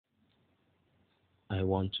I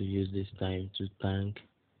want to use this time to thank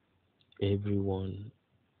everyone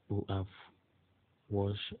who have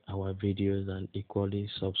watched our videos and equally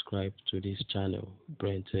subscribe to this channel,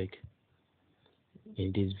 Brain Tech.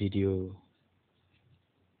 In this video,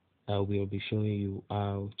 I will be showing you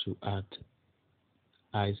how to add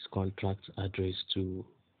ICE contract address to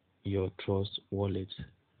your Trust wallet.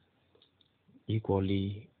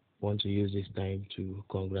 Equally, want to use this time to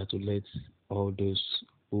congratulate all those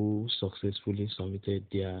who successfully submitted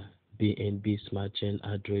their BNB Smart Chain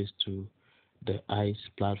address to the ICE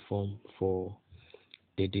platform for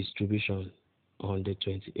the distribution on the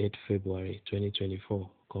 28th February 2024.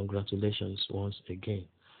 Congratulations once again.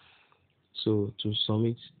 So to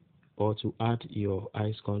submit or to add your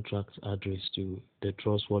ICE contract address to the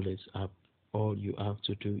Trust Wallet app, all you have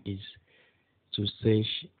to do is to search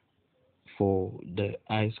for the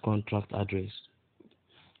ICE contract address.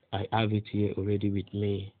 I have it here already with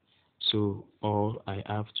me, so all I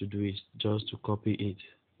have to do is just to copy it.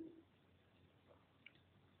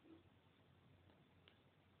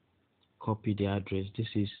 Copy the address. This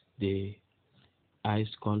is the ICE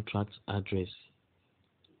contract address.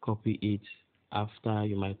 Copy it. After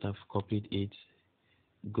you might have copied it,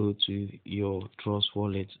 go to your Trust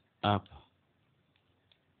Wallet app.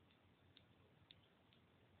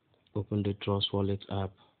 Open the Trust Wallet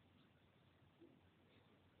app.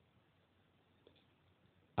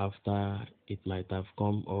 After it might have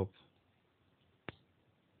come up,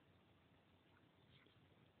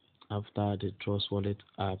 after the Trust Wallet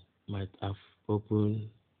app might have opened,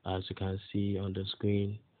 as you can see on the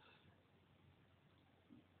screen,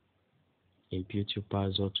 input your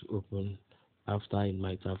password to open. After it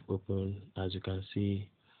might have opened, as you can see,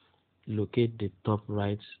 locate the top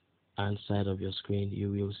right hand side of your screen.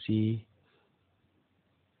 You will see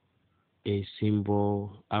a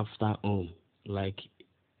symbol after home, like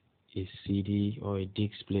a CD or a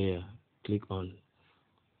disc player. Click on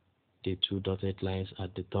the two dotted lines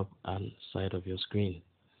at the top hand side of your screen.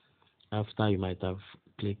 After you might have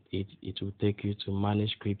clicked it, it will take you to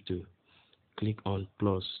manage crypto. Click on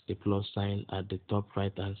plus, the plus sign at the top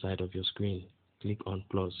right hand side of your screen. Click on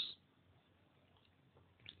plus.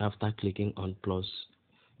 After clicking on plus,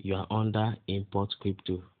 you are under import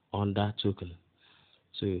crypto, under token.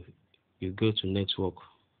 So you go to network,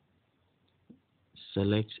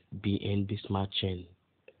 select BNB Smart Chain.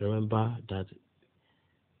 Remember that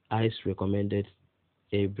ICE recommended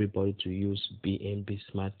everybody to use BNB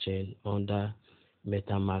Smart Chain under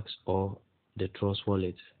MetaMask or the Trust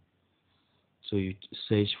Wallet. So you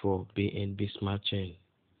search for BNB Smart Chain.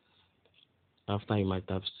 After you might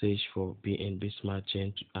have searched for BNB Smart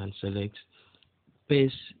Chain and select,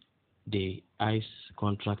 paste the ICE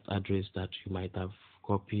contract address that you might have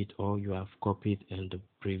copied or you have copied in the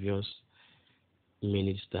previous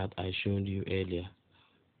minutes that I showed you earlier.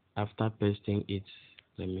 After pasting it,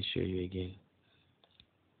 let me show you again.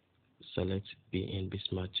 Select BNB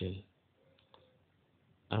Smart Chain.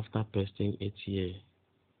 After pasting it here,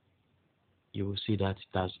 you will see that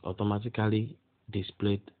it has automatically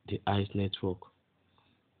displayed the ICE network.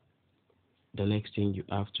 The next thing you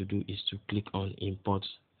have to do is to click on import.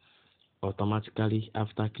 Automatically,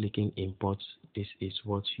 after clicking import, this is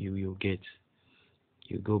what you will get.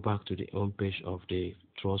 You go back to the home page of the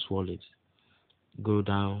Trust Wallet. Go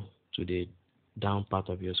down to the down part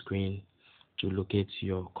of your screen to locate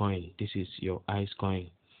your coin. This is your ICE coin.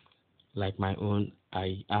 Like my own,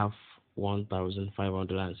 I have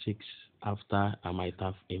 1,506 after I might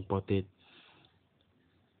have imported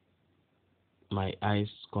my ICE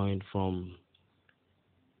coin from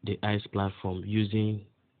the ICE platform using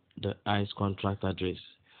the ICE contract address.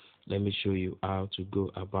 Let me show you how to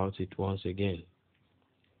go about it once again.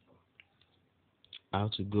 How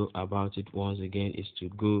to go about it once again is to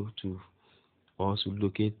go to also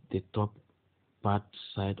locate the top part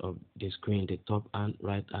side of the screen, the top and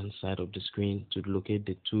right hand side of the screen, to locate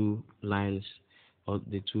the two lines or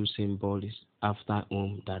the two symbols after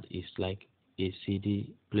home that is like a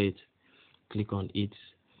CD plate. Click on it.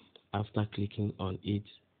 After clicking on it,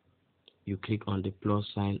 you click on the plus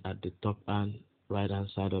sign at the top and right hand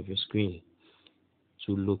side of your screen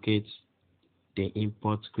to locate the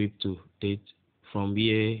import crypto date. From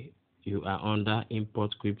here, you are under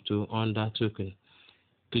import crypto under token.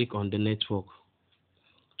 Click on the network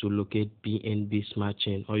to locate BNB Smart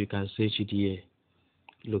Chain, or you can search it here.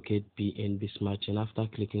 Locate BNB Smart Chain. After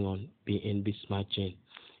clicking on BNB Smart Chain,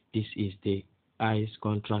 this is the ICE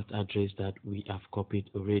contract address that we have copied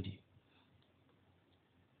already.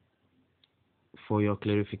 For your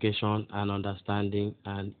clarification and understanding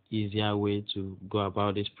and easier way to go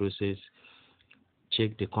about this process,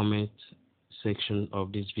 check the comment section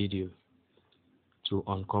of this video to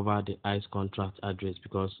uncover the ICE contract address,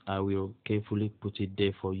 because I will carefully put it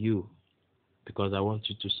there for you, because I want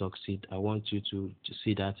you to succeed. I want you to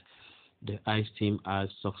see that the ICE team has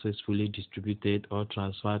successfully distributed or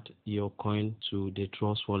transferred your coin to the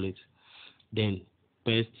Trust wallet. Then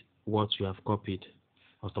paste what you have copied.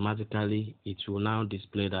 Automatically, it will now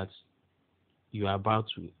display that you are about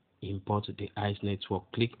to import the ICE network.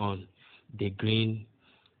 Click on the green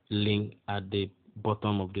link at the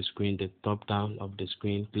bottom of the screen, the top down of the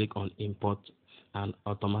screen. Click on import, and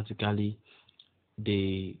automatically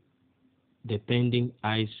the pending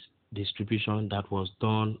ICE distribution that was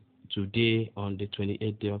done today on the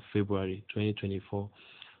 28th day of February 2024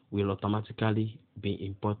 will automatically be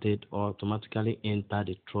imported or automatically enter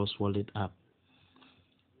the Trust Wallet app.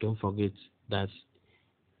 Don't forget that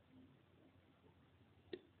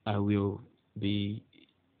I will be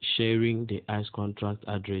sharing the ICE contract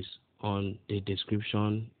address on the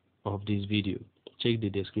description of this video. Check the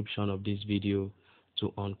description of this video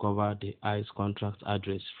to uncover the ICE contract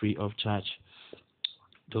address free of charge.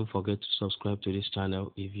 Don't forget to subscribe to this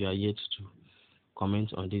channel if you are yet to.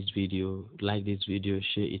 Comment on this video, like this video,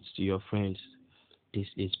 share it to your friends. This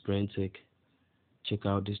is Brain Tech. Check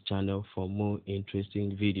out this channel for more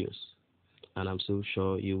interesting videos, and I'm so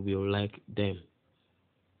sure you will like them.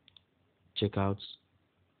 Check out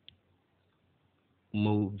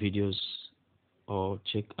more videos or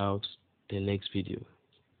check out the next video.